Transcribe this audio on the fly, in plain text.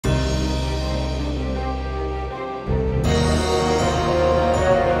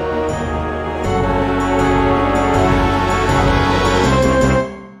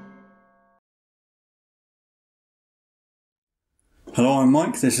Hello, I'm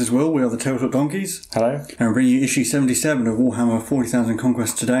Mike, this is Will, we are the Tabletop Donkeys. Hello. And we're bringing you issue 77 of Warhammer 40,000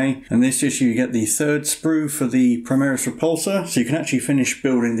 Conquest today. And this issue you get the third sprue for the Primaris Repulsor, so you can actually finish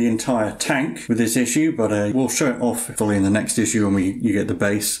building the entire tank with this issue, but we'll show it off fully in the next issue when you get the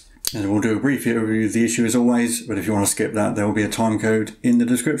base. And we'll do a brief overview of the issue as always, but if you want to skip that, there will be a time code in the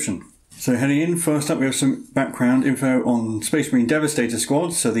description. So heading in, first up we have some background info on Space Marine Devastator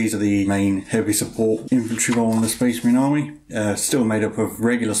squads. So these are the main heavy support infantry role in the Space Marine army. Still made up of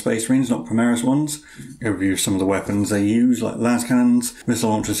regular Space Marines, not Primaris ones. Overview of some of the weapons they use, like las cannons, missile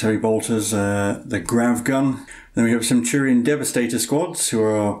launchers, heavy bolters, the grav gun. Then we have Centurion Devastator squads, who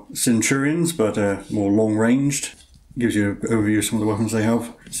are Centurions, but more long-ranged. Gives you an overview of some of the weapons they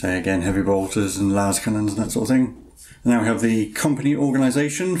have. Say again, heavy bolters and las cannons and that sort of thing. Now we have the company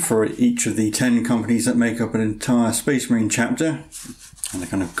organisation for each of the 10 companies that make up an entire Space Marine chapter, and the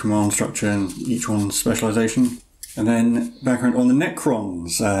kind of command structure and each one's specialisation. And then background on the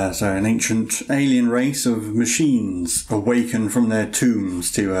Necrons, so an ancient alien race of machines awakened from their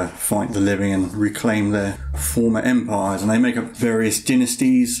tombs to fight the living and reclaim their former empires, and they make up various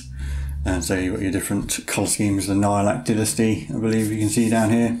dynasties. And so you've got your different colour schemes, the Nihilak dynasty, I believe you can see down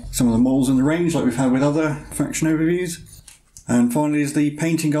here. Some of the models in the range, like we've had with other faction overviews. And finally is the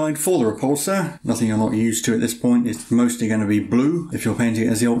painting guide for the Repulsor. Nothing you're not used to at this point. It's mostly going to be blue if you're painting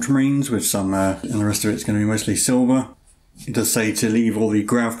it as the Ultramarines, with some, and the rest of it's going to be mostly silver. It does say to leave all the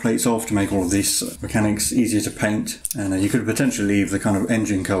grav plates off to make all of these mechanics easier to paint. And you could potentially leave the kind of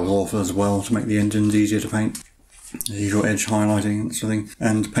engine colours off as well to make the engines easier to paint. The usual edge highlighting and sort of thing.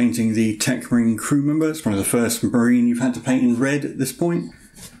 And painting the Tech Marine crew member. It's one of the first Marine you've had to paint in red at this point.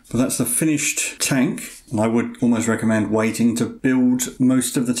 But that's the finished tank. And I would almost recommend waiting to build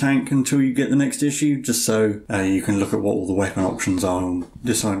most of the tank until you get the next issue, just so you can look at what all the weapon options are and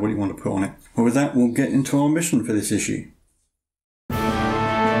decide what you want to put on it. But with that, we'll get into our mission for this issue.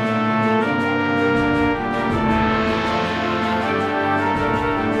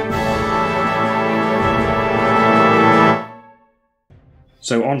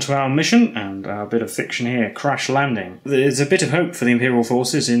 So on to our mission, and our bit of fiction here, Crash Landing. There's a bit of hope for the Imperial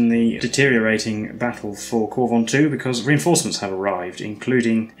forces in the deteriorating battle for Corvon 2, because reinforcements have arrived,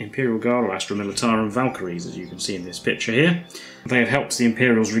 including Imperial Guard or Astra Militarum Valkyries, as you can see in this picture here. They have helped the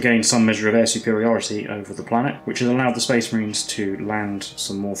Imperials regain some measure of air superiority over the planet, which has allowed the Space Marines to land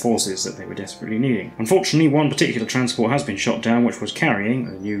some more forces that they were desperately needing. Unfortunately, one particular transport has been shot down, which was carrying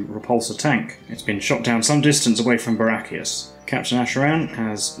a new Repulsor tank. It's been shot down some distance away from Barachias. Captain Asheran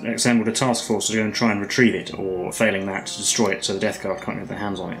has assembled a task force to go and try and retrieve it, or failing that, to destroy it so the Death Guard can't get their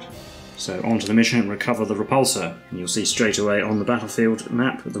hands on it. So on to the mission and recover the Repulsor. And you'll see straight away on the battlefield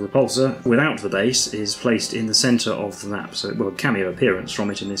map that the Repulsor, without the base, is placed in the centre of the map. So it will have cameo appearance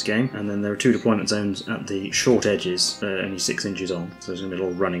from it in this game. And then there are 2 deployment zones at the short edges, only 6 inches on. So there's going to be a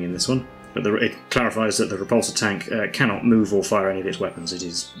little running in this one. But it clarifies that the Repulsor tank cannot move or fire any of its weapons. It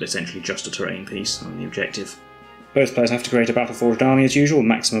is essentially just a terrain piece on the objective. Both players have to create a battle-forged army as usual.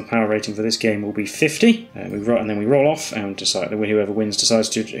 Maximum power rating for this game will be 50. And then we roll off and decide that whoever wins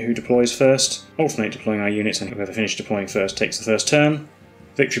decides who deploys first. Alternate deploying our units, and whoever finishes deploying first takes the first turn.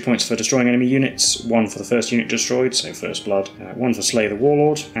 Victory points for destroying enemy units, 1 for the first unit destroyed, so first blood, 1 for slay the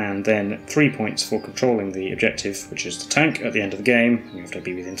warlord, and then 3 points for controlling the objective, which is the tank at the end of the game. You have to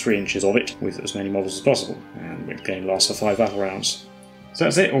be within 3 inches of it, with as many models as possible, and the game lasts for 5 battle rounds. So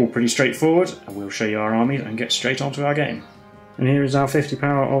that's it, all pretty straightforward, and we'll show you our army and get straight onto our game. And here is our 50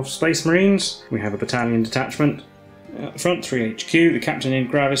 power of Space Marines. We have a battalion detachment. At the front, 3 HQ, the captain in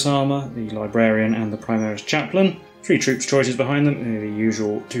Gravis armour, the librarian and the Primaris chaplain. 3 troops choices behind them, the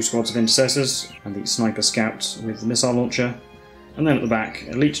usual 2 squads of intercessors, and the sniper scouts with the missile launcher. And then at the back,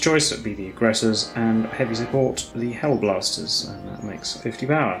 elite choice, that would be the aggressors, and heavy support, the Hellblasters, and that makes 50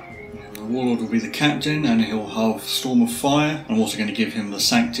 power. The Warlord will be the captain, and he'll have Storm of Fire. I'm also going to give him the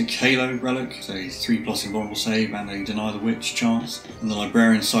Sanctic Halo relic, so he's 3+ invulnerable save and a Deny the Witch chance. And the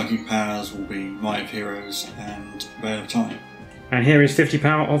Librarian's psychic powers will be Might of Heroes and Veil of Time. And here is 50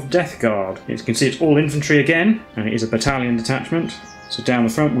 power of Death Guard. As you can see, it's all infantry again, and it is a battalion detachment. So down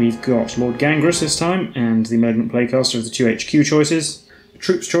the front we've got Lord Gangrus this time, and the Malignant Plaguecaster of the 2 HQ choices.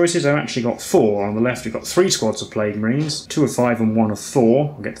 Troops choices, I've actually got 4. On the left we've got 3 squads of Plague Marines, 2 of 5 and 1 of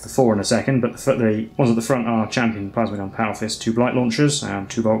 4. I'll get to the 4 in a second, but the ones at the front are Champion Plasma Gun Power Fist, 2 Blight Launchers and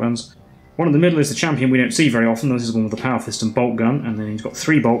 2 Bolt Guns. One in the middle is the champion we don't see very often. This is one with the power fist and bolt gun, and then he's got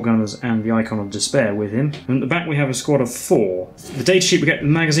 3 bolt gunners and the icon of despair with him. And at the back we have a squad of 4. The datasheet we get in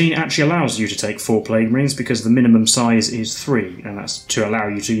the magazine actually allows you to take 4 Plague Marines because the minimum size is 3, and that's to allow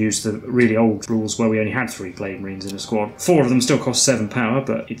you to use the really old rules where we only had 3 Plague Marines in a squad. 4 of them still cost 7 power,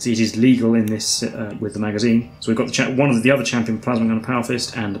 but it is legal in this with the magazine. So we've got one of the other champion plasma gunner, power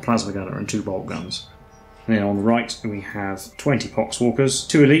fist, and the plasma gunner and 2 bolt guns. And then on the right we have 20 Poxwalkers,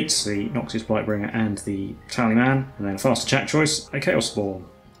 2 elites, the Noxus Blightbringer and the Tallyman, and then a fast attack choice, a Chaos Spawn.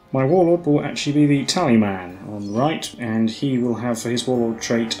 My Warlord will actually be the Tallyman on the right, and he will have for his Warlord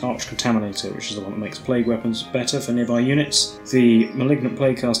trait Arch Contaminator, which is the one that makes plague weapons better for nearby units. The Malignant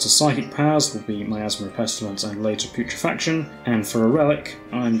Plaguecaster Psychic Powers will be Miasma of Pestilence and later Putrefaction, and for a relic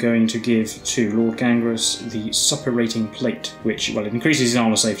I'm going to give to Lord Gangrus the Suppurating Plate, which, well, it increases his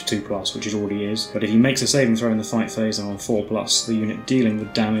armour save to 2+, which it already is, but if he makes a saving throw in the fight phase and on 4+, the unit dealing the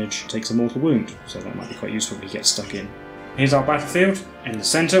damage takes a mortal wound, so that might be quite useful if he gets stuck in. Here's our battlefield. In the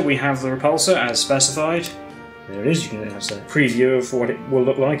centre we have the Repulsor as specified. There it is, that's a preview of what it will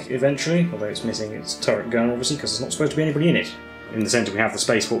look like eventually, although it's missing its turret gun obviously because there's not supposed to be anybody in it. In the centre we have the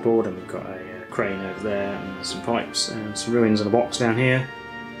spaceport board, and we've got a crane over there and some pipes and some ruins and a box down here.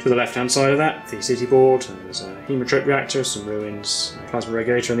 To the left hand side of that, the city board, and there's a hemotrope reactor, some ruins, a plasma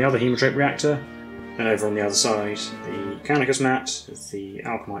regulator and the other hemotrope reactor. And over on the other side, the Canicus mat, with the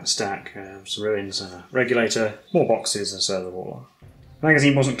Alchemite stack, some ruins, and a regulator, more boxes, and so the Warlock. The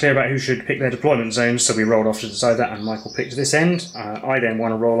magazine wasn't clear about who should pick their deployment zones, so we rolled off to decide that, and Michael picked this end. I then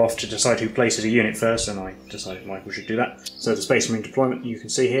want to roll off to decide who places a unit first, and I decided Michael should do that. So the Space Marine deployment you can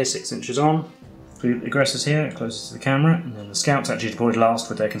see here, 6 inches on. The aggressors here, closest to the camera, and then the scouts actually deployed last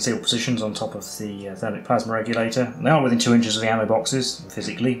with their concealed positions on top of the thermic plasma regulator. And they are within 2 inches of the ammo boxes,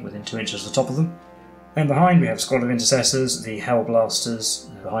 physically, within 2 inches of the top of them. And behind we have a squad of intercessors, the Hellblasters,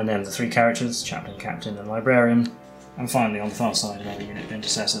 and behind them the 3 characters, Chaplain, Captain and Librarian, and finally on the far side another unit of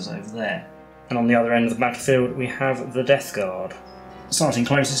intercessors over there. And on the other end of the battlefield we have the Death Guard. Starting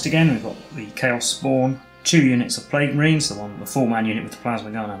closest again we've got the Chaos Spawn, 2 units of Plague Marines, the 4-man unit with the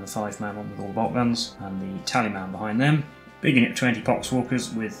plasma gun and the 5-man one with all the bolt guns, and the Tallyman behind them. Big unit of 20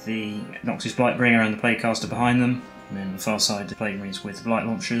 Poxwalkers with the Noxus Blightbringer and the Plaguecaster behind them, and then on the far side the Plague Marines with the Blight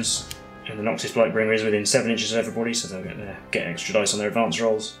Launchers. And the Noxus Blightbringer is within 7 inches of everybody, so they'll get extra dice on their advance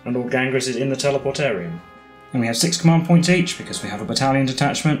rolls. And Lord Gangrus is in the Teleportarium. And we have 6 command points each, because we have a battalion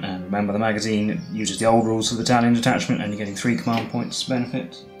detachment, and remember the magazine uses the old rules for the battalion detachment, and you're getting 3 command points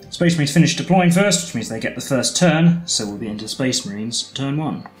benefit. Space Marines finish deploying first, which means they get the first turn, so we'll be into Space Marines turn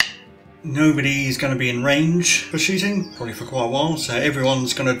 1. Nobody's going to be in range for shooting, probably for quite a while, so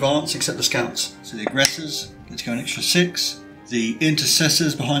everyone's going to advance except the scouts. So the aggressors get to go an extra 6. The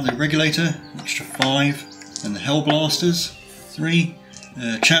intercessors behind the regulator, extra 5, and the Hellblasters, 3,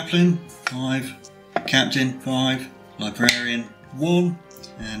 Chaplain, 5, Captain, 5, Librarian, 1,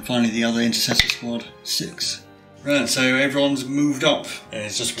 and finally the other intercessor squad, 6. Right, so everyone's moved up.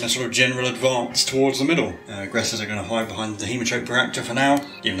 It's just been a sort of general advance towards the middle. Aggressors are going to hide behind the hemotrope reactor for now,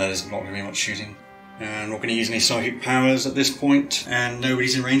 even though there's not going to be much shooting. And we're not going to use any psychic powers at this point, and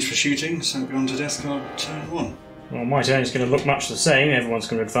nobody's in range for shooting, so we'll be on to Death Guard turn 1. Well, my turn is going to look much the same. Everyone's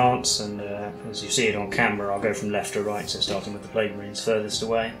going to advance, and as you see it on camera, I'll go from left to right, so starting with the Plague Marines furthest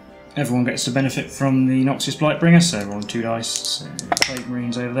away. Everyone gets to benefit from the Noxus Blightbringer, so we're on 2 dice. So Plague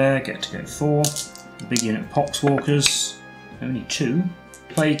Marines over there get to go 4. The big unit of Poxwalkers, only 2.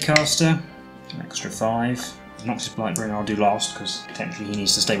 Plaguecaster, an extra 5. The Noxus Blightbringer I'll do last, because technically he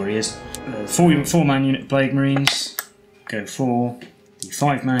needs to stay where he is. 4-man unit of Plague Marines, go 4. The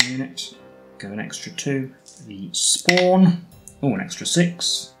 5-man unit, go an extra 2. The Spawn, an extra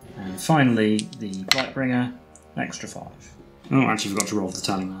 6. And finally, the Blightbringer, an extra 5. Oh, actually forgot to roll the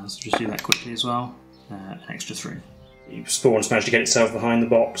Tallyman, so just do that quickly as well. An extra 3. The Spawn's managed to get itself behind the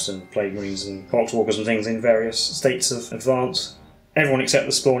box, and Plague Marines and Poxwalkers and things in various states of advance. Everyone except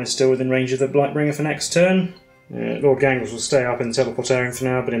the Spawn is still within range of the Blightbringer for next turn. Lord Gangrus will stay up in the Teleportarium for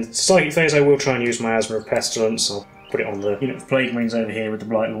now, but in the Psychic phase I will try and use my Miasma of Pestilence. I'll put it on the unit of Plague Marines over here with the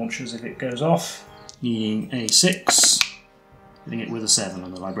Blight Launchers if it goes off. Needing a 6, hitting it with a 7,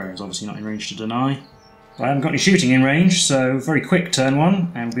 and the Librarian's obviously not in range to deny. I haven't got any shooting in range, so very quick turn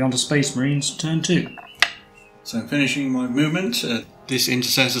 1, and we'll be on to Space Marines turn 2. So I'm finishing my movement. This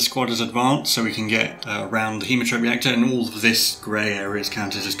intercessor squad is advanced, so we can get around the hemotrope reactor, and all of this grey area is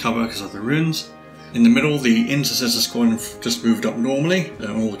counted as cover because of the ruins. In the middle, the intercessor squad have just moved up normally.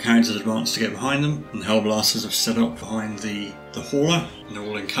 All the characters advanced to get behind them, and the Hellblasters have set up behind the hauler, and they're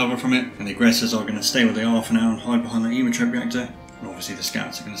all in cover from it. And the aggressors are going to stay where they are for now and hide behind the hemotrope reactor. And obviously the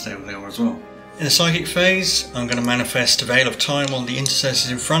scouts are going to stay where they are as well. In the Psychic phase, I'm going to manifest a Veil of Time on the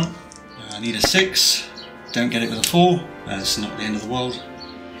intercessors in front. I need a 6. Don't get it with a 4. That's not the end of the world.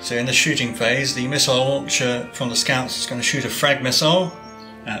 So in the shooting phase, the missile launcher from the scouts is going to shoot a frag missile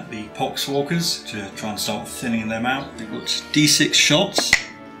at the poxwalkers to try and start thinning them out. They've got D6 shots,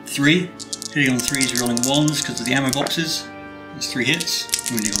 3. Hitting on 3s, rolling 1s because of the ammo boxes. There's 3 hits.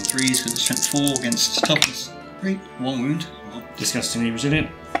 Wounding on 3s because it's strength 4 against toughness 3. 1 wound. Disgustingly resilient.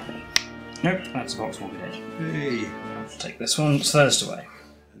 Nope, that's a poxwalker dead. Hey. I'll take this one, it's first away.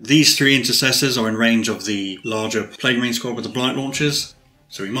 These 3 intercessors are in range of the larger Plague Marine squad with the blight launchers,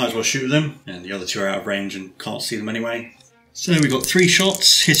 so we might as well shoot them, and the other 2 are out of range and can't see them anyway. So we've got 3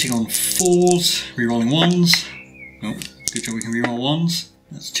 shots, hitting on 4s, rerolling 1s. Oh, good job we can reroll 1s.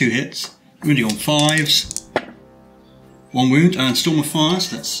 That's 2 hits. Wounding on 5s. 1 wound, and Storm of Fire,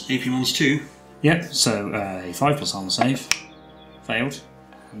 so that's AP Mons 2. Yep, so a 5+ armor save. Failed.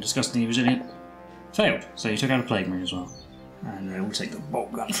 And disgustingly resilient. Failed, so you took out a Plague Marine as well. And we'll take the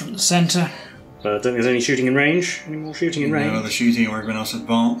bolt gun from the centre. But I don't think there's any shooting in range. Any more shooting in range? No other shooting or everyone else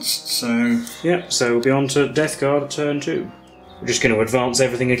advanced, so... Yep, so we'll be on to Death Guard turn 2. We're just going to advance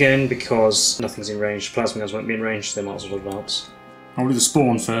everything again because nothing's in range. Plasma guns won't be in range, so they might as well advance. I'll do the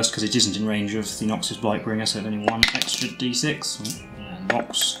spawn first because it isn't in range of the Noxus Blightbringer, so only 1 extra d6. And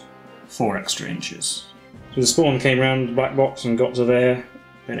box, 4 extra inches. So the spawn came round the back box and got to there.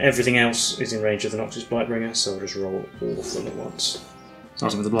 And everything else is in range of the Noxus Blightbringer, so I'll just roll all of them at once.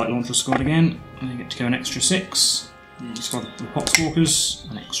 Starting with the Blight Launcher squad again, and you get to go an extra 6. The squad of the Poxwalkers,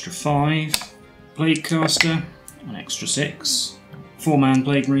 an extra 5. Blade Caster, an extra 6. 4-man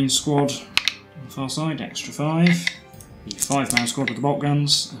Plague Marine squad on the far side, extra 5. The 5-man squad with the bolt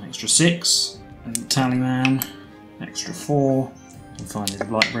guns, an extra 6. And the Tallyman, an extra 4. And finally the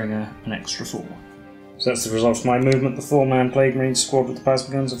Blightbringer, an extra 4. So that's the result of my movement. The 4-man Plague Marine squad with the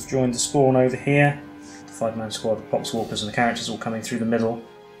plasma guns have joined the spawn over here. The 5-man squad with Poxwalkers and the characters all coming through the middle.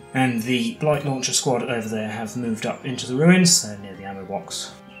 And the Blight Launcher squad over there have moved up into the ruins, they're near the ammo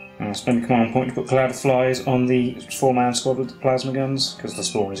box. And I'll spend a command point to put Cloud of Flies on the 4-man squad with the plasma guns, because the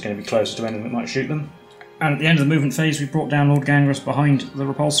spawn is going to be closer to anything that might shoot them. And at the end of the movement phase, we brought down Lord Gangrus behind the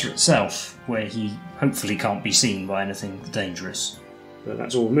Repulsor itself, where he hopefully can't be seen by anything dangerous. But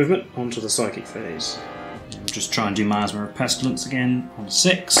that's all movement, onto the Psychic phase. We'll just try and do Miasma of Pestilence again on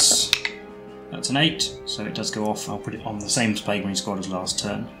 6. That's an 8, so it does go off. I'll put it on the same Plague Marine squad as last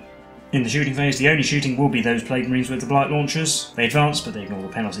turn. In the shooting phase, the only shooting will be those Plague Marines with the Blight Launchers. They advance, but they ignore the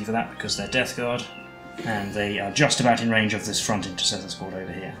penalty for that because they're Death Guard. And they are just about in range of this front Intercessor squad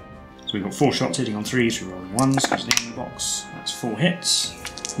over here. So we've got 4 shots hitting on 3s, rerolling 1s, because they're in the box. That's 4 hits.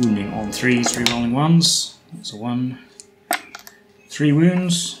 Wounding on 3s, rerolling 1s. That's a 1. 3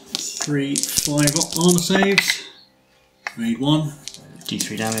 wounds. 3 5 armor saves. Made 1.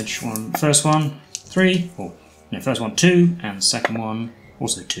 D3 damage. First one, 3. Or, no, first one, 2. And second one,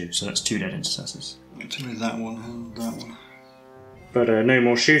 also 2. So that's 2 dead intercessors. To that one and that one. But no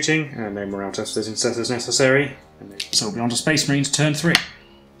more shooting, and no more out-testers intercessors necessary. So we'll be on to Space Marines turn 3.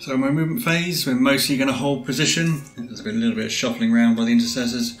 So my movement phase, we're mostly going to hold position. There's been a little bit of shuffling around by the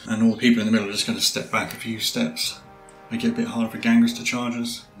intercessors, and all the people in the middle are just going to step back a few steps. Make it a bit harder for Gangrus to charge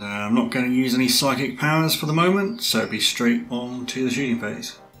us. I'm not going to use any psychic powers for the moment, so it'll be straight on to the shooting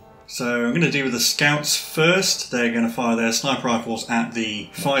phase. So I'm going to deal with the scouts first. They're going to fire their sniper rifles at the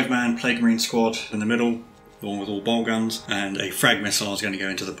 5-man Plague Marine squad in the middle, along with all bolt guns, and a frag missile is going to go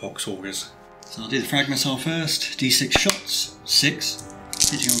into the Poxwalkers. So I'll do the frag missile first. D6 shots, 6.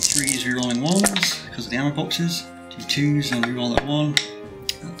 Hitting on 3s, rerolling 1s because of the ammo boxes. 2 2s and reroll that 1.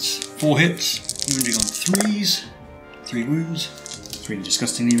 That's 4 hits. Wounding on 3s. 3 wounds. 3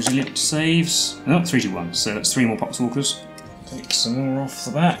 disgustingly resilient saves. No, 3 to 1, so that's 3 more Poxwalkers. Take some more off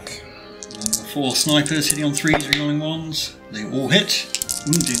the back. And the 4 snipers hitting on 3s, rerolling 1s. They all hit.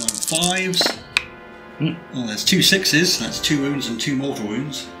 Wounding on 5s. Oh, there's 2 6s. That's 2 wounds and 2 mortal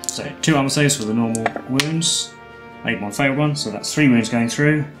wounds. So 2 armor saves for the normal wounds. Made 1, failed 1, so that's 3 wounds going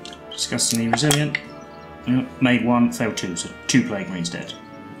through. Disgustingly resilient. Made 1, failed 2, so 2 Plague Marines dead.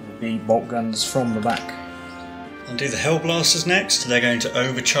 The bolt guns from the back. I'll do the Hellblasters next. They're going to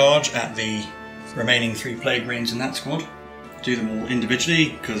overcharge at the remaining 3 Plague Marines in that squad. Do them all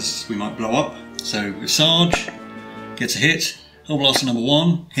individually because we might blow up. So Sarge gets a hit. Hellblaster number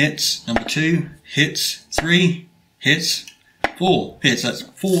 1 hits. Number 2 hits. 3 hits. 4 hits. That's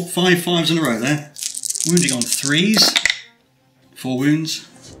 5 5s in a row there. Wounding on 3s. 4 wounds.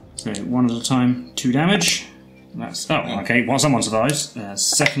 So 1 at a time, 2 damage. That's okay. Well, someone survives.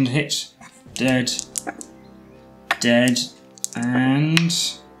 Second hit, dead, dead, and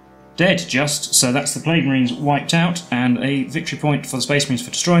dead. Just so that's the Plague Marines wiped out, and a victory point for the Space Marines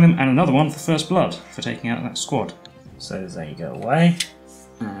for destroying them, and another one for First Blood for taking out that squad. So they go away.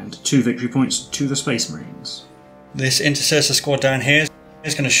 And 2 victory points to the Space Marines. This intercessor squad down here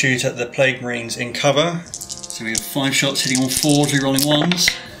is going to shoot at the Plague Marines in cover. So we have 5 shots hitting on 4s, rerolling 1s.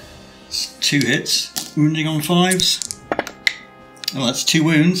 It's 2 hits, wounding on 5s. Oh, that's 2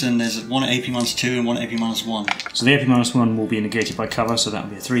 wounds, and there's one at AP -2 and one at AP -1. So the AP -1 will be negated by cover, so that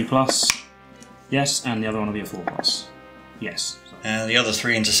will be a 3+. Yes, and the other one will be a 4+. Yes. And the other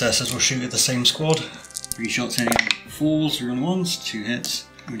 3 intercessors will shoot at the same squad. 3 shots hitting on 4s, rerolling 1s, 2 hits,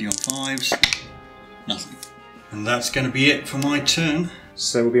 wounding on 5s, nothing. And that's going to be it for my turn.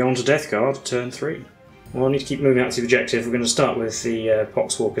 So we'll be on to Death Guard, turn 3. Well, I need to keep moving out to the objective. We're going to start with the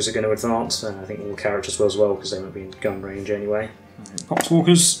Poxwalkers are going to advance, and I think all the characters will as well, because they won't be in gun range anyway.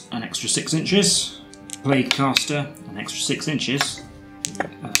 Poxwalkers, an extra 6 inches. Plague Caster, an extra 6 inches.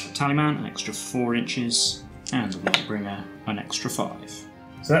 Tallyman, an extra 4 inches. And the Warbringer, an extra 5.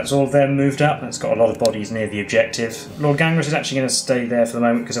 So that's all of them moved up. That's got a lot of bodies near the objective. Lord Gangrel is actually going to stay there for the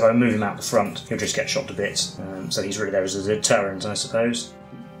moment, because if I move him out the front, he'll just get shot to bits. So he's really there as a deterrent, I suppose.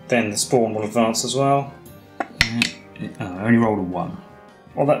 Then the Spawn will advance as well. I only rolled a 1.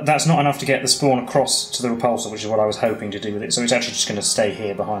 Well, that's not enough to get the Spawn across to the Repulsor, which is what I was hoping to do with it. So it's actually just going to stay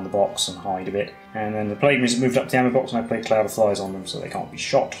here behind the box and hide a bit. And then the Plague Marines have moved up to the ammo box, and I played Cloud of Flies on them, so they can't be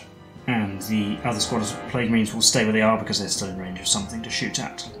shot. And the other squad of Plague Marines will stay where they are because they're still in range of something to shoot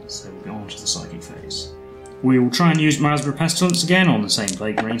at. So we'll go on to the Psychic phase. We will try and use Miasma Pestilence again on the same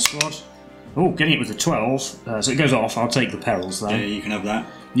Plague Marine squad. Oh, getting it with the 12. So it goes off. I'll take the perils though. Yeah, you can have that.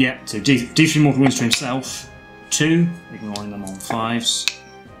 Yeah, so D3 mortal wounds to himself. 2, ignoring them on 5s.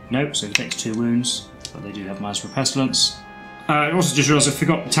 Nope, so he takes 2 wounds, but they do have Miasma Pestilence. I also just realised I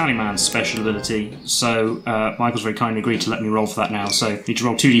forgot Tallyman's special ability, so Michael's very kindly agreed to let me roll for that now, so I need to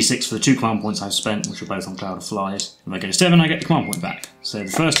roll 2d6 for the 2 command points I've spent, which are both on Cloud of Flies. If I get a 7, I get the command point back. So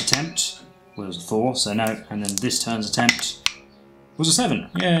the first attempt was a 4, so no, and then this turn's attempt was a 7.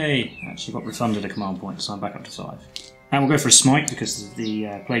 Yay! Actually got refunded a command point, so I'm back up to 5. And we'll go for a smite, because the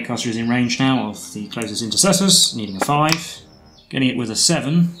Plaguecaster is in range now of the closest intercessors, needing a 5. Getting it with a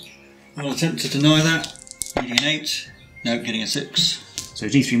 7. I'll attempt to deny that. Needing an 8. No, getting a 6. So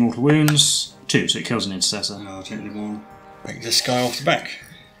D3 mortal wounds, 2, so it kills an intercessor. I'll take the 1. Break this guy off the back.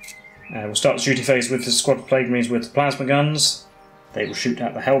 We'll start the shooting phase with the squad of Plague Marines with the plasma guns. They will shoot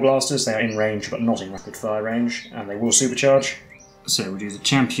at the Hellblasters. They are in range, but not in rapid fire range, and they will supercharge. So we'll do the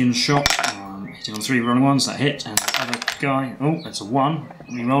champion shot, hitting on 3 rolling 1s, that hit, and the other guy, oh, that's a 1,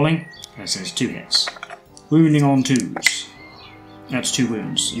 re-rolling, so it's 2 hits. Wounding on 2s, that's 2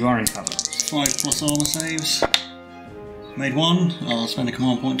 wounds, you are in cover. 5+ armour saves. Made 1, I'll spend a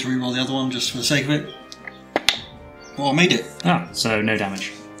command point to re-roll the other one just for the sake of it. Well, I made it. Ah, so no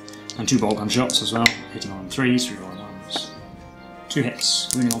damage. And 2 bolt gun shots as well, hitting on 3s, re-rolling 1s. 2 hits,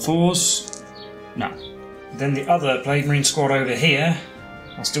 wounding on 4s, no. Then the other Plague Marine squad over here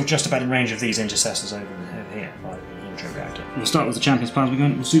are still just about in range of these intercessors over here by the intro reactor. We'll start with the Champion's Plasma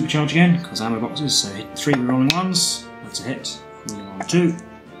Gun. We'll supercharge again, because ammo boxes, so hit 3 rolling 1s. That's a hit. Rolling on 2.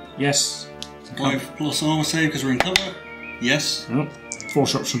 Yes. 5+ armour save because we're in cover. Yes. Oh. 4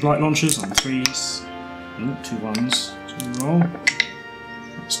 shots from Blight Launchers on 3s. Oh, 2 1s. 2 roll.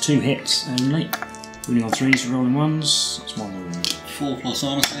 That's 2 hits only. Wounding on 3s, rolling 1s. That's 1 wound. 4+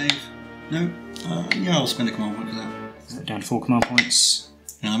 armour save. No. Yeah, I'll spend a command point for that. Down to 4 command points.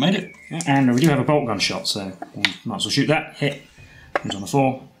 And I made it. Yeah, and we do have a bolt gun shot, so we might as well shoot that. Hit. Who's on the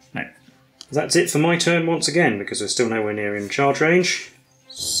 4? No. That's it for my turn once again, because we're still nowhere near in charge range.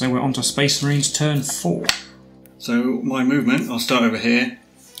 So we're on to Space Marines turn 4. So my movement, I'll start over here.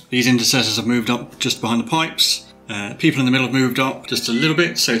 These intercessors have moved up just behind the pipes. People in the middle have moved up just a little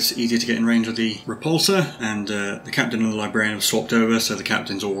bit, so it's easier to get in range of the Repulsor, and the Captain and the Librarian have swapped over, so the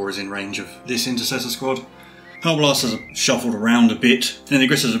Captain's aura is in range of this intercessor squad. Hellblasters have shuffled around a bit, and the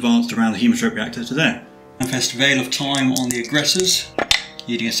aggressors advanced around the Hemostroke reactor to there. Manifest Veil of Time on the aggressors,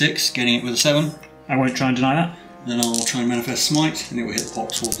 needing a 6, getting it with a 7. I won't try and deny that. Then I'll try and Manifest Smite, and it will hit the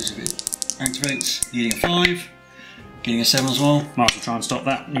Poxwalkers if it activates, needing a 5, getting a 7 as well. Might as well try and stop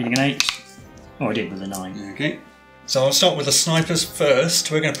that, needing an 8. Oh, I did with a 9. Okay. So I'll start with the snipers first.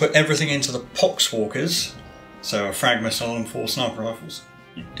 We're going to put everything into the Poxwalkers. So a frag missile and 4 sniper rifles.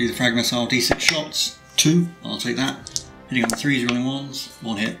 Do the frag missile, D6 shots, 2, I'll take that. Hitting on 3s, rolling 1s,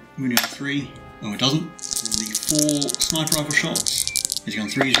 1 hit, wounding on 3, oh it doesn't. And the 4 sniper rifle shots, hitting on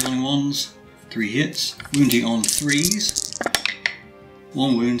 3s, rolling 1s, 3 hits, wounding on 3s,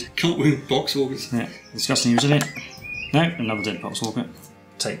 1 wound, can't wound Poxwalkers. Yeah, disgusting resilient. No, another dead Poxwalker.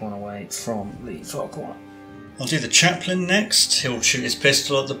 Take 1 away from the far corner. I'll do the Chaplain next. He'll shoot his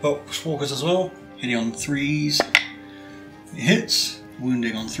pistol at the Poxwalkers as well. Hitting on 3s. It hits.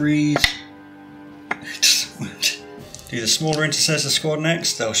 Wounding on 3s. It doesn't wound. Do the smaller intercessor squad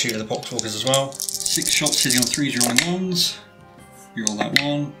next. They'll shoot at the poxwalkers as well. 6 shots hitting on 3s, rerolling 1s. Reroll that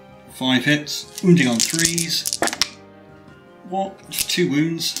 1. 5 hits. Wounding on 3s. What? Just 2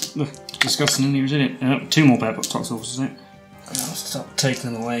 wounds. Disgusting in here, isn't it? 2 more bad poxwalkers, isn't it? I'll stop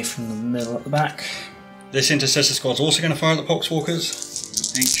taking them away from the middle at the back. This intercessor squad's also going to fire at the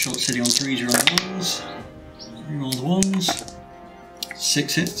poxwalkers. 8 shots hitting on 3s, rerolling 1s. Reroll the 1s.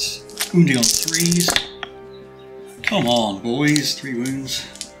 6 hits. Wounding on 3s. Come on, boys. 3 wounds.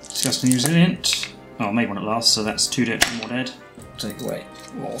 Disgusting resilient. Oh, I made one at last, so that's 2 dead, 2 more dead. Take away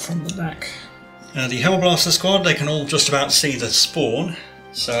more from the back. The Hellblaster squad, they can all just about see the spawn,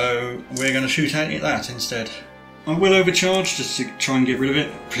 so we're going to shoot at that instead. I will overcharge just to try and get rid of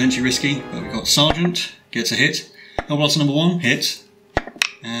it. Potentially risky, but we've got Sergeant, gets a hit. Hellblaster number 1, hit.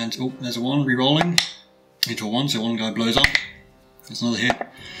 And, oh, there's a 1, re-rolling. Into a 1, so 1 guy blows up. There's another hit.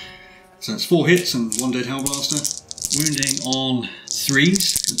 So that's 4 hits and 1 dead Hellblaster. Wounding on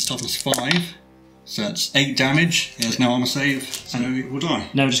 3s, it's toughness 5. So that's 8 damage. He has no armour save, so he will die.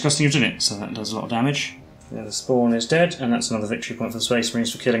 No disgusting unit, so that does a lot of damage. Yeah, the spawn is dead, and that's another victory point for the Space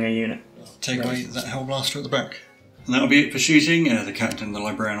Marines for killing a unit. Take away that Hellblaster at the back. And that'll be it for shooting. The captain and the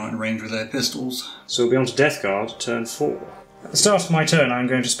librarian are in range with their pistols. So we'll be on to Death Guard, turn 4. At the start of my turn, I'm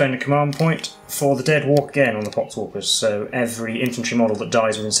going to spend a command point for the dead walk again on the Poxwalkers, so every infantry model that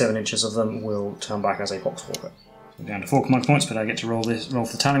dies within 7 inches of them will turn back as a Poxwalker. I'm down to 4 command points, but I get to roll for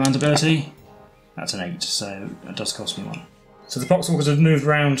the Tallyman's ability. That's an 8, so that does cost me 1. So the Poxwalkers have moved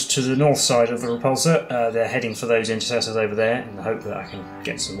round to the north side of the Repulsor. They're heading for those intercessors over there in the hope that I can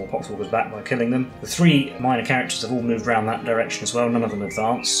get some more Poxwalkers back by killing them. The 3 minor characters have all moved around that direction as well. None of them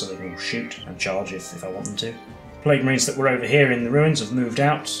advance, so they can all shoot and charge if I want them to. Plague Marines that were over here in the ruins have moved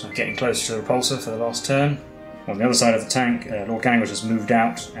out, getting closer to the Repulsor for the last turn. On the other side of the tank, Lord Gangrel has moved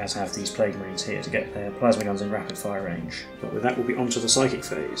out, as have these Plague Marines here to get their plasma guns in rapid fire range. But with that, we'll be on to the Psychic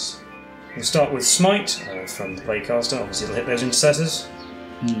phase. We'll start with Smite from the Plaguecaster. Obviously, it'll hit those intercessors.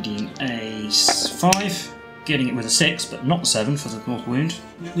 Needing a 5, getting it with a 6, but not 7 for the mortal wound.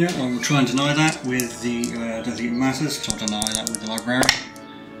 Yeah, I will try and deny that with the. I don't think it matters, so I'll deny that with the librarian.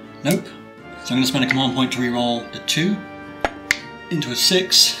 Nope. So I'm going to spend a command point to re-roll the 2 into a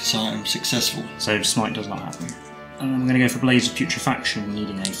 6, so I'm successful. So Smite does not happen. And I'm going to go for Blaze of Putrefaction,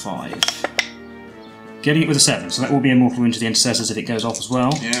 needing a 5. Getting it with a 7, so that will be a mortal wound to the intercessors if it goes off as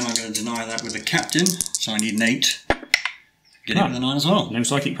well. Yeah, and I'm going to deny that with the captain, so I need an 8. Get it with a 9 as well. No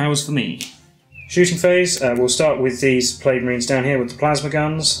psychic powers for me. Shooting phase, we'll start with these Plague Marines down here with the plasma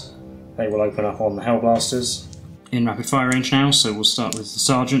guns. They will open up on the Hellblasters. In rapid fire range now, so we'll start with the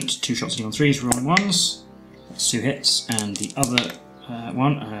Sergeant, 2 shots on 3s, rolling 1s. That's 2 hits, and the other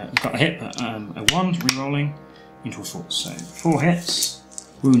one, got a hit, but a 1, re-rolling into a 4. So 4 hits,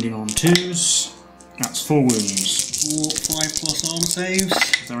 wounding on 2s. That's 4 wounds. 4, 5 plus armour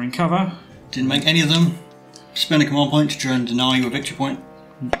saves. They're in cover. Didn't make any of them. Spend a command point to try and deny you a victory point.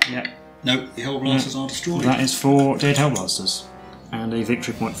 Yep. Nope, the Hellblasters are destroyed. That is 4 dead Hellblasters. And a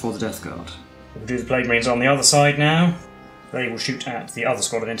victory point for the Death Guard. We'll do the Plague Marines on the other side now. They will shoot at the other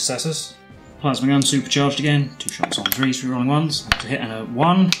squad of intercessors. Plasma gun supercharged again. 2 shots on 3s, re-rolling 1s. That's a hit and a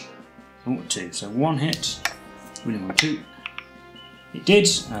 1. Oh, 2. So 1 hit. Winning on 2. It did.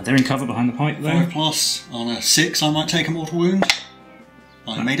 They're in cover behind the pipe though. 5 plus on a 6, I might take a mortal wound.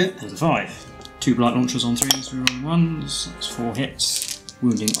 I made it. With a 5. 2 blight launchers on 3s, re-rolling 1s. That's 4 hits.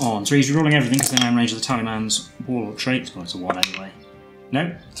 Wounding on 3s, re-rolling everything because they're now in range of the Tallyman's Warlord trait. Well, it's a 1 anyway.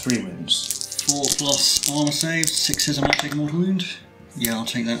 No, 3 wounds. 4 plus armour saves, 6s I might take a mortal wound. Yeah, I'll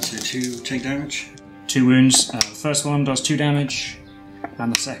take that, so 2 take damage. 2 wounds. The first one does 2 damage,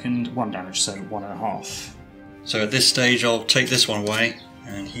 and the second 1 damage, so 1.5. So at this stage I'll take this one away,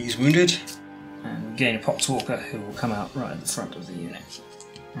 and he's wounded. And gain a Poxwalker who will come out right at the front of the unit.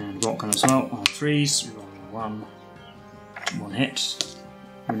 And Rock Gun as well on 3s, rolling 1 hit,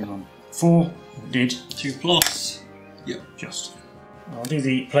 wounding on 4, it did. 2 plus, yep. Just. I'll do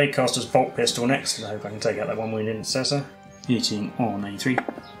the Plaguecaster's Bolt Pistol next, and I hope I can take out that 1 wound intercessor. Hitting on a 3.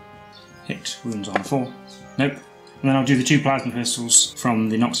 Hit, wounds on a 4. Nope. And then I'll do the 2 plasma pistols from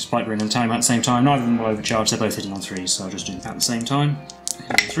the Noxus Pipe Ring and Tallyman at the same time. Neither of them will overcharge, they're both hitting on 3s, so I'll just do that at the same time.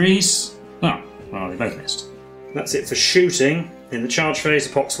 Hitting 3s. Oh, well, they both missed. That's it for shooting. In the charge phase,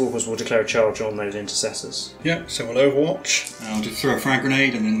 the Poxwalkers will declare a charge on those intercessors. Yeah, so we'll overwatch. I'll just throw a frag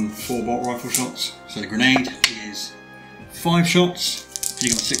grenade and then 4 bolt rifle shots. So the grenade is 5 shots.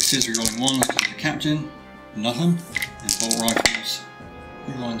 Hitting on 6s, re-rolling 1s to the captain. Nothing. And bolt rifles.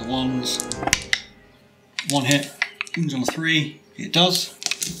 Re-rolling the 1s. 1 hit. Wounds on a 3. It does.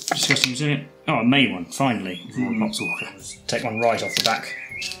 Disgusting resilient. Oh, I made one, finally. Poxwalker. Take one right off the back.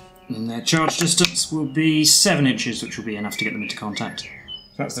 And their charge distance will be 7 inches, which will be enough to get them into contact. So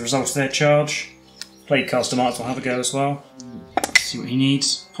that's the result of their charge. Plaguecaster might as well have a go as well. Let's see what he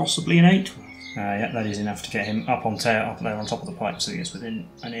needs. Possibly an 8. Yeah, that is enough to get him up on tail, up there on top of the pipe, so he gets within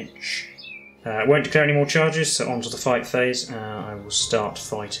an inch. Won't declare any more charges, so on to the fight phase. I will start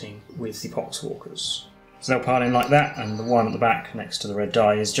fighting with the Poxwalkers. So they'll pile in like that, and the one at the back next to the red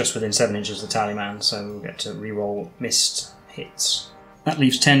die is just within 7 inches of the tallyman, so we'll get to reroll missed hits. That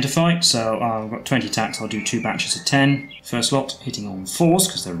leaves 10 to fight, so I've got 20 attacks. I'll do 2 batches of 10. First lot hitting on 4s,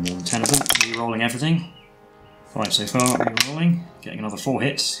 because there are more than 10 of them. Rerolling everything. 5 so far, rerolling. Getting another 4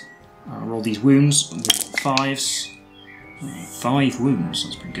 hits. I'll roll these wounds, reroll 5s. 5 wounds,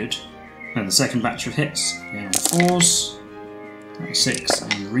 that's pretty good. Then the second batch of hits, again on 4s. 6,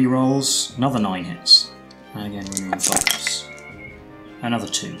 and rerolls, another 9 hits. And again, reroll 5s. Another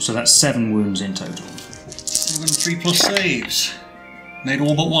 2, so that's 7 wounds in total. 7 3+ saves. Made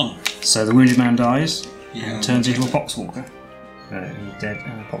all but 1. So the wounded man dies, Yeah, and turns into a Poxwalker. He's dead,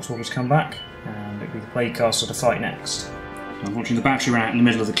 and Poxwalkers come back, and it'll be the Plaguecaster to fight next. Unfortunately, the battery ran out in the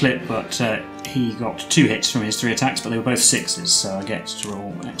middle of the clip, but he got 2 hits from his 3 attacks, but they were both 6s, so I get to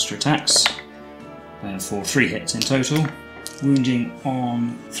roll extra attacks for 3 hits in total. Wounding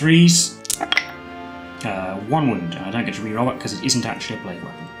on 3s. 1 wound, and I don't get to reroll it because it isn't actually a blade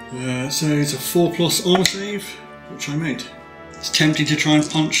weapon. So it's a 4+ armour save, which I made. It's tempting to try and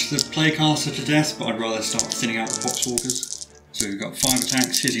punch the Plaguecaster to death, but I'd rather start thinning out the Poxwalkers. So we've got 5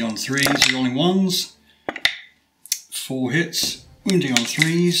 attacks, hitting on 3s, rolling 1s. 4 hits, wounding on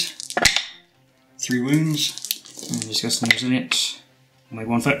 3s. 3 wounds. And disgusting resilient. Made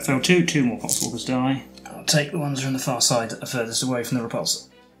 1 fell 2, 2 more Poxwalkers die. I'll take the ones that are on the far side that are furthest away from the Repulsor.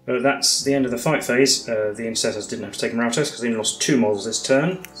 That's the end of the fight phase. The Intercessors didn't have to take Marautos because they only lost 2 models this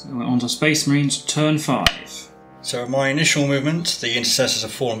turn. So we're on to Space Marines, turn 5. So my initial movement, the Intercessors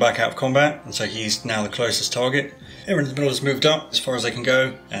have fallen back out of combat, and so he's now the closest target. Everyone in the middle has moved up as far as they can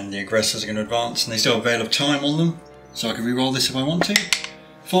go, and the aggressors are going to advance, and they still have Veil of Time on them. So I can reroll this if I want to.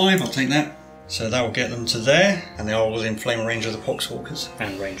 5, I'll take that. So that will get them to there, and they are within flame range of the Poxwalkers.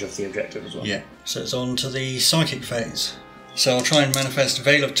 And range of the objective as well. Yeah, so it's on to the Psychic phase. So I'll try and manifest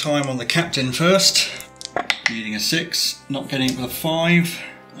Veil of Time on the Captain first. Needing a 6, not getting it with a 5.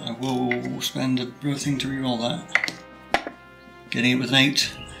 I will spend a thing to reroll that. Getting it with an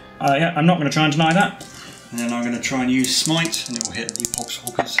 8. Yeah, I'm not going to try and deny that. And then I'm going to try and use Smite, and it will hit the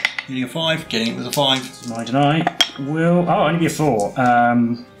Poxwalkers. Needing a 5, getting it with a 5. My deny will... Oh, only be a 4.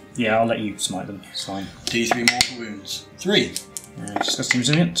 Yeah, I'll let you smite them. It's fine. D3 mortal wounds. 3. Disgusting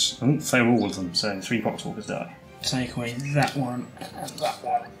resilient. Oh, fail all of them, so 3 Poxwalkers die. Take away that one,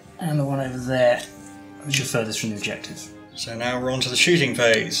 and the one over there, which are furthest from the objective. So now we're on to the shooting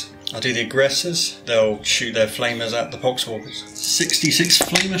phase. I'll do the aggressors. They'll shoot their flamers at the Poxwalkers. 66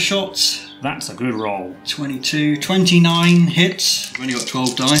 flamer shots. That's a good roll. 22, 29 hits. We've only got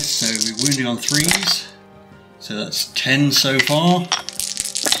 12 dice, so we're wounding on 3s. So that's 10 so far.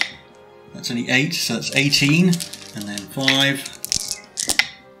 That's only 8, so that's 18. And then 5.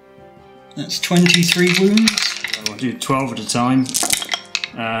 That's 23 wounds. So I'll do 12 at a time.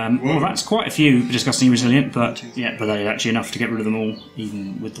 Well, that's quite a few disgusting resilient, but yeah, but they're actually enough to get rid of them all,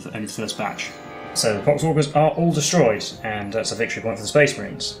 even with only the first batch. So the Poxwalkers are all destroyed, and that's a victory point for the Space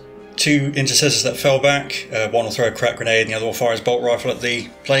Marines. 2 intercessors that fell back. One will throw a crack grenade, and the other will fire his bolt rifle at the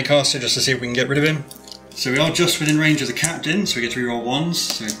Plaguecaster just to see if we can get rid of him. So we are just within range of the Captain, so we get to reroll 1s.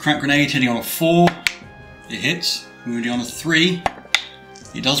 So crack grenade hitting on a 4, it hits. Wounding on a 3,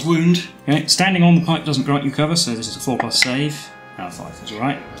 it does wound. Okay, standing on the pipe doesn't grant you cover, so this is a 4+ save. 5, that's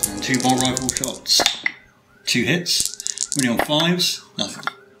alright. And 2 bolt rifle shots. 2 hits. Wounding on 5s, nothing.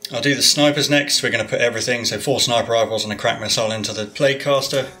 I'll do the snipers next. We're going to put everything, so 4 sniper rifles and a crack missile into the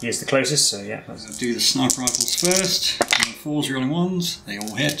Plaguecaster. He is the closest, so yeah. I'll do the sniper rifles first. 4s rolling 1s, they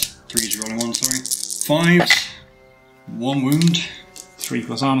all hit. 3s rolling 1s, sorry. 5s, 1 wound.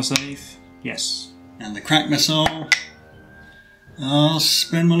 3+ armour save, yes. And the crack missile. I'll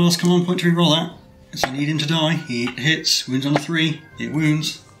spend my last command point to reroll that. So I need him to die. He hits, wounds on a 3, it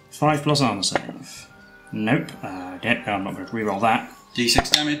wounds. 5+ armour save. Nope, I'm not going to reroll that. D6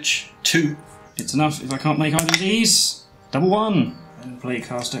 damage, 2. It's enough if I can't make either of these. Double 1. And the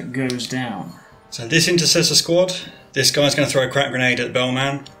Plaguecaster goes down. So this intercessor squad, this guy's going to throw a crack grenade at the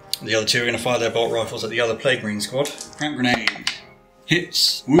Bellman. The other 2 are going to fire their bolt rifles at the other Plague Marine squad. Crack grenade.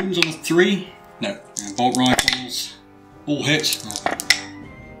 Hits, wounds on a 3. No. And bolt rifles, all hit.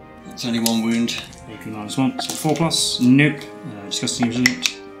 That's only 1 wound. AP -1, so 4+. Nope. Disgusting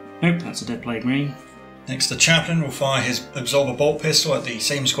resilient. Nope, that's a dead Plague Marine. Next, the chaplain will fire his absorber bolt pistol at the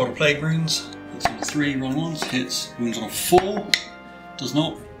same squad of Plague Marines. That's on a 3, rolling 1s, hits, wounds on a 4, does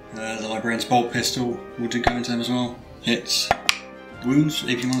not. The Librarian's Bolt Pistol will go into them as well. Hits. Wounds,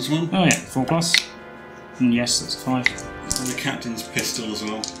 AP -1. Oh yeah, 4+. Yes, that's a 5. And the Captain's Pistol as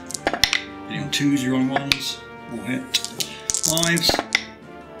well. Hitting on 2s, you're on 1s. All hit. 5s.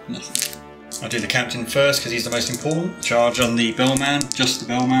 Nothing. I'll do the Captain first because he's the most important. Charge on the Bellman, just the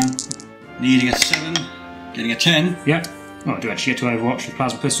Bellman. Needing a 7, getting a 10. Yep. Oh, I do actually get to Overwatch. The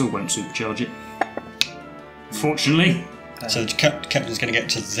Plasma Pistol won't supercharge it. Fortunately. So the Captain's going to get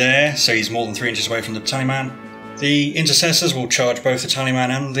to there, so he's more than 3 inches away from the Tallyman. The Intercessors will charge both the Tallyman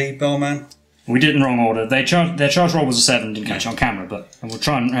and the Bellman. We did it in the wrong order. Their charge roll was a 7, didn't catch it on camera, but we'll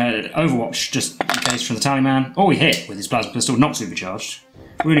try and Overwatch just in case from the Tallyman. Oh, he hit with his Plasma Pistol, not supercharged.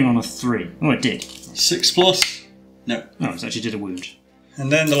 Wounding on a 3. Oh, it did. 6+. No. Oh, it actually did a wound.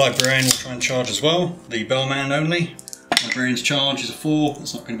 And then the Librarian will try and charge as well. The Bellman only. Librarian's charge is a 4.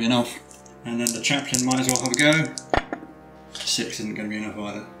 That's not going to be enough. And then the Chaplain might as well have a go. 6 isn't going to be enough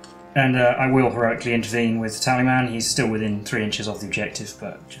either. And I will heroically intervene with Tallyman. He's still within 3 inches of the objective,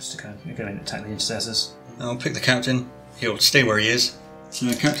 but just to go in and attack the Intercessors. I'll pick the Captain. He'll stay where he is. So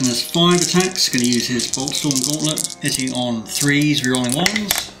the Captain has 5 attacks. Going to use his Boltstorm Gauntlet. Hitting on 3s, rerolling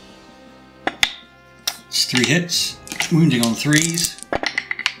 1s. It's 3 hits. Wounding on 3s.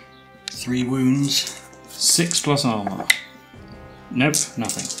 3 wounds. 6+ armour. Nope,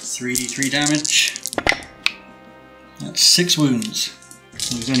 nothing. 3d3 damage. That's 6 wounds.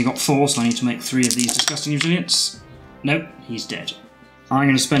 So he's only got 4, so I need to make 3 of these Disgusting Resilience. Nope, he's dead. I'm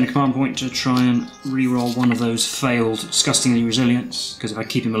going to spend a command point to try and reroll one of those failed Disgustingly Resilience, because if I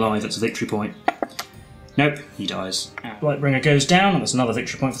keep him alive, that's a victory point. Nope, he dies. Lightbringer goes down, and that's another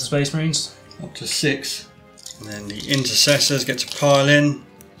victory point for the Space Marines. Up to 6. And then the Intercessors get to pile in.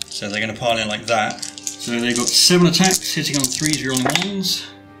 So they're going to pile in like that. So they've got 7 attacks, hitting on 3s, rerolling 1s.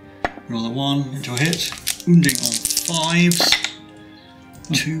 Roll a 1 into a hit. Wounding on 5s.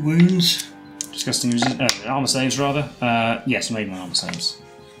 2 wounds. Disgusting armour saves, rather. Yes, I made my armour saves.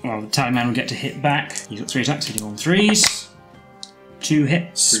 Well, the Tallyman will get to hit back. He's got 3 attacks, hitting on 3s. 2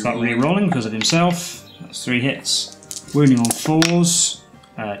 hits, but re-rolling because of himself. That's 3 hits. Wounding on 4s.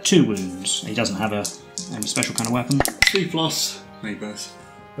 2 wounds. He doesn't have any special kind of weapon. 3+. Made both.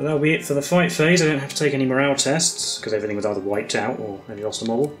 Well, that'll be it for the fight phase. I don't have to take any morale tests, because everything was either wiped out or maybe lost a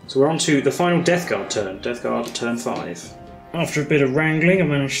model. So we're on to the final Death Guard turn. Death Guard turn 5. After a bit of wrangling, I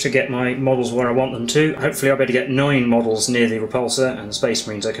managed to get my models where I want them to. Hopefully I'll be able to get 9 models near the Repulsor, and the Space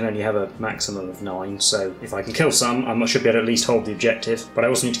Marines I can only have a maximum of 9, so if I can kill some, I should be able to at least hold the objective. But I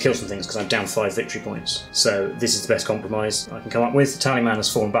also need to kill some things because I'm down 5 victory points. So this is the best compromise I can come up with. The Tallyman has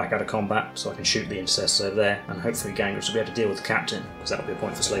fallen back out of combat, so I can shoot the Intercessors over there, and hopefully Gangrels will be able to deal with the Captain, because that'll be a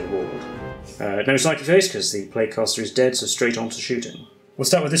point for Slave of Warlord. No Psychic Phase, because the Plaguecaster is dead, so straight on to shooting. We'll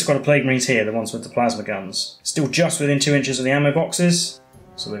start with this squad of Plague Marines here, the ones with the plasma guns. Still just within 2 inches of the ammo boxes,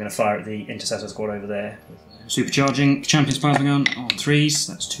 so we're going to fire at the Intercessor squad over there. Supercharging Champion's plasma gun on 3s,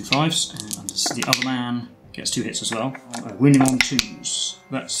 that's 2 5s, and the other man gets 2 hits as well. Wounding on 2s,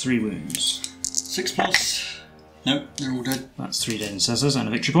 that's 3 wounds. 6+. Nope, they're all dead. That's 3 dead Intercessors and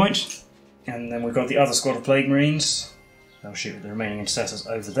a victory point. And then we've got the other squad of Plague Marines. They'll shoot at the remaining Intercessors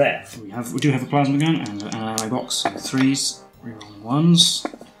over there. We do have a plasma gun and an ammo box with 3s. Rerolling 1s.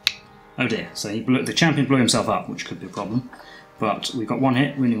 Oh dear, so the champion blew himself up, which could be a problem. But we've got 1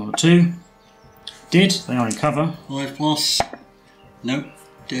 hit, wounding on a 2. They are in cover. 5+. Nope,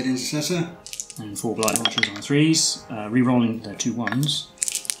 dead Intercessor. And 4 blight launchers on 3s. Rerolling their 2 1s.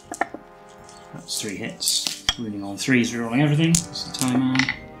 That's 3 hits. Wounding on 3s, rerolling everything. That's the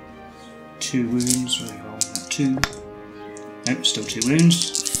Tallyman. 2 wounds, rerolling that 2. Nope, still 2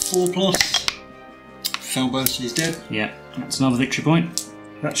 wounds. 4+. Felboast is dead. Yeah, that's another victory point.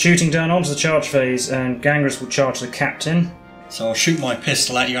 That's shooting done, onto the charge phase, and Gangrels will charge the Captain. So I'll shoot my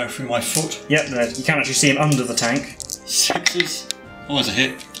pistol at you through my foot. Yep, you can actually see him under the tank. 6s. Always a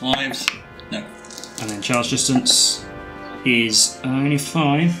hit. 5s. No. And then charge distance is only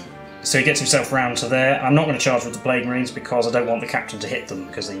 5. So he gets himself round to there. I'm not going to charge with the Plague Marines because I don't want the Captain to hit them,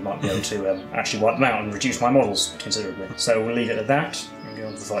 because he might be able to actually wipe them out and reduce my models considerably. So we'll leave it at that and go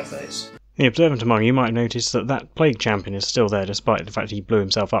on to the fight phase. The observant among you might notice that Plague Champion is still there despite the fact he blew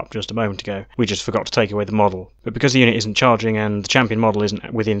himself up just a moment ago. We just forgot to take away the model. But because the unit isn't charging and the Champion model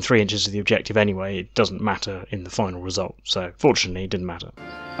isn't within 3 inches of the objective anyway, it doesn't matter in the final result. So, fortunately, it didn't matter.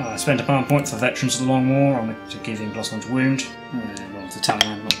 I spent a command point for Veterans of the Long War. I'm going to give him +1 to wound. Well, the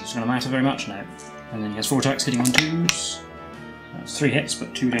Tallyman not going to matter very much now. And then he has 4 attacks hitting on 2s. That's 3 hits,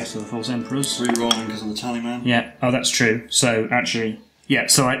 but 2 deaths of the False Emperors. Rerolling because of the Tallyman. Yeah, oh, that's true. So, actually... Yeah,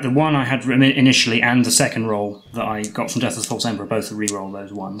 so the one I had initially and the second roll that I got from Death of the False Emperor, both re-roll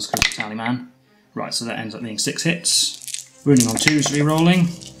those ones because of the Tallyman. Right, so that ends up being 6 hits. Wounding on 2s, re-rolling.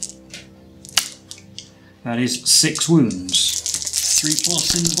 That is 6 wounds.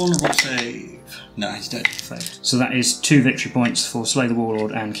 3+ in the vulnerable save. No, he's dead. Perfect. So that is 2 victory points for Slay the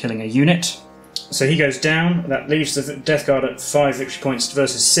Warlord and killing a unit. So he goes down. That leaves the Death Guard at 5 victory points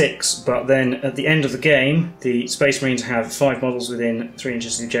versus 6, but then at the end of the game, the Space Marines have 5 models within 3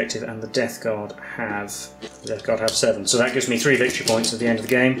 inches of the objective, and the Death Guard have 7. So that gives me 3 victory points at the end of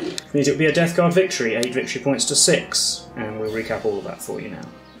the game. It means it'll be a Death Guard victory, 8 victory points to 6, and we'll recap all of that for you now.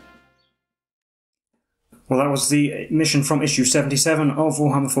 Well, that was the mission from issue 77 of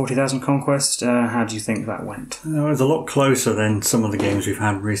Warhammer 40,000 Conquest. How do you think that went? It was a lot closer than some of the games we've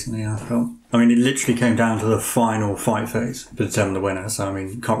had recently, I felt. I mean, it literally came down to the final fight phase to determine the winner, so I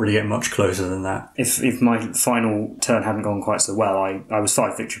mean, you can't really get much closer than that. If my final turn hadn't gone quite so well, I was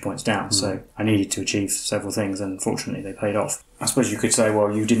 5 victory points down, so I needed to achieve several things, and fortunately they paid off. I suppose you could say,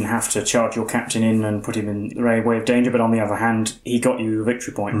 well, you didn't have to charge your captain in and put him in the way of danger, but on the other hand, he got you a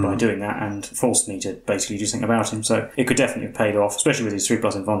victory point by doing that and forced me to basically do something about him, so it could definitely have paid off, especially with his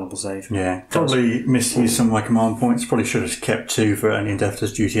 3+ invulnerable save. Yeah, probably misused some of my command points. Probably should have kept 2 for only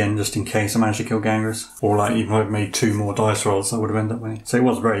Endeavor's duty end, just in case I managed to kill Gangrus. Or like, you might have made 2 more dice rolls, I would have ended up winning. So it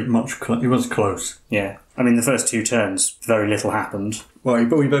was very much, it was close. Yeah. I mean, the first 2 turns, very little happened. Well,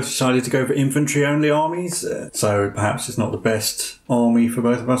 but we both decided to go for infantry-only armies, so perhaps it's not the best army for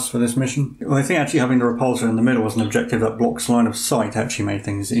both of us for this mission. Well, I think actually having the Repulsor in the middle as an objective that blocks line of sight actually made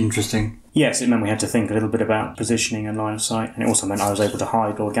things interesting. Yes, it meant we had to think a little bit about positioning and line of sight, and it also meant I was able to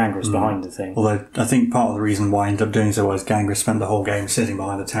hide Lord Gangrus behind the thing. Although, I think part of the reason why I ended up doing so was Gangrus spent the whole game sitting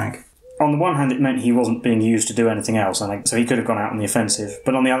behind the tank. On the one hand, it meant he wasn't being used to do anything else, so he could have gone out on the offensive.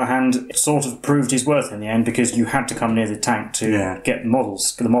 But on the other hand, it sort of proved his worth in the end, because you had to come near the tank to get the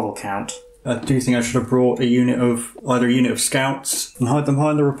model count. Do you think I should have brought either a unit of scouts and hide them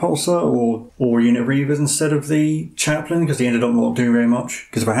behind the Repulsor, or a unit of Reavers instead of the Chaplain? Because he ended up not doing very much.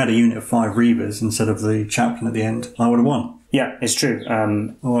 Because if I had a unit of 5 Reavers instead of the Chaplain at the end, I would have won. Yeah, it's true.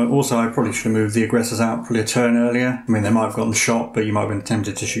 Also, I probably should have moved the aggressors out probably a turn earlier. I mean, they might have gotten shot, but you might have been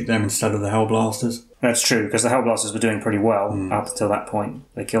tempted to shoot them instead of the Hellblasters. That's true, because the Hellblasters were doing pretty well up until that point.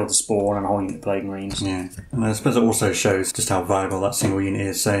 They killed the Spawn and a whole unit of Plague Marines. Yeah, and I suppose it also shows just how valuable that single unit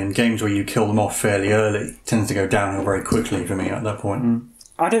is. So in games where you kill them off fairly early, it tends to go downhill very quickly for me at that point.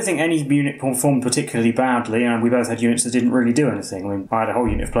 I don't think any unit performed particularly badly, and we both had units that didn't really do anything. I mean, I had a whole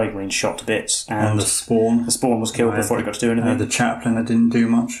unit of Plague Marines shot to bits, and the Spawn. The Spawn was killed before it got to do anything. The Chaplain that didn't do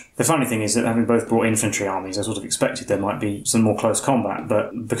much. The funny thing is that having both brought infantry armies, I sort of expected there might be some more close combat,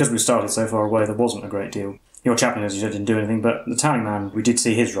 but because we started so far away, there wasn't a great deal. Your Chaplain, as you said, didn't do anything, but the Tallyman, we did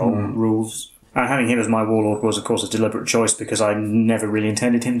see his rules. And having him as my Warlord was, of course, a deliberate choice, because I never really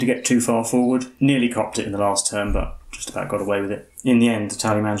intended him to get too far forward. Nearly copped it in the last turn, but just about got away with it. In the end, the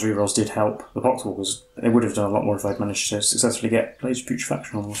Tallyman's rerolls did help. The Poxwalkers, they would have done a lot more if I'd managed to successfully get Blades of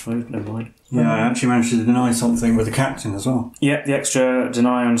Putrefaction on, I suppose, but never mind. Yeah, I actually managed to deny something with the Captain as well. Yeah, the extra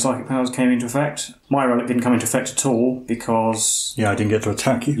deny on psychic powers came into effect. My relic didn't come into effect at all, because... Yeah, I didn't get to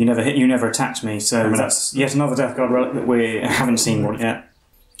attack you. You never attacked me, so that's yet another Death Guard relic that we haven't seen one yet.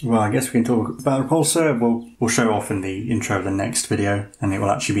 Well, I guess we can talk about Repulsor. We'll show off in the intro of the next video, and it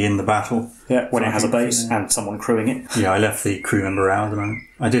will actually be in the battle. Yeah, when it has a base and someone crewing it. Yeah, I left the crew member out at the moment.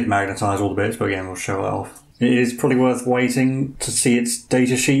 I did magnetise all the bits, but again, we'll show that off. It is probably worth waiting to see its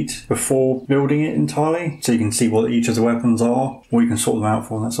data sheet before building it entirely, so you can see what each of the weapons are, what you can sort them out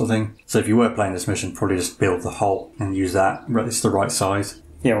for, and that sort of thing. So if you were playing this mission, probably just build the hull and use that. It's the right size.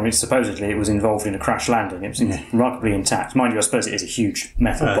 Yeah, well, supposedly it was involved in a crash landing. It was remarkably intact. Mind you, I suppose it is a huge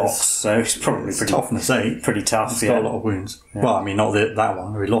metal box, so it's probably pretty toughness 8. Pretty tough. It's got a lot of wounds. Yeah. Well, I mean, not that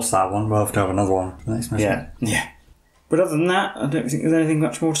one. We lost that one. We'll have to have another one for the next mission. Yeah. But other than that, I don't think there's anything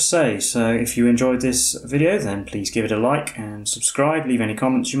much more to say. So if you enjoyed this video, then please give it a like and subscribe. Leave any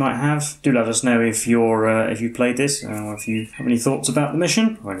comments you might have. Do let us know if you played this, or if you have any thoughts about the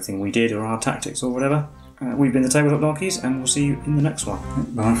mission, or anything we did, or our tactics, or whatever. We've been the Tabletop Donkeys, and we'll see you in the next one.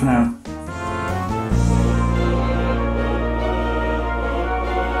 Bye for now.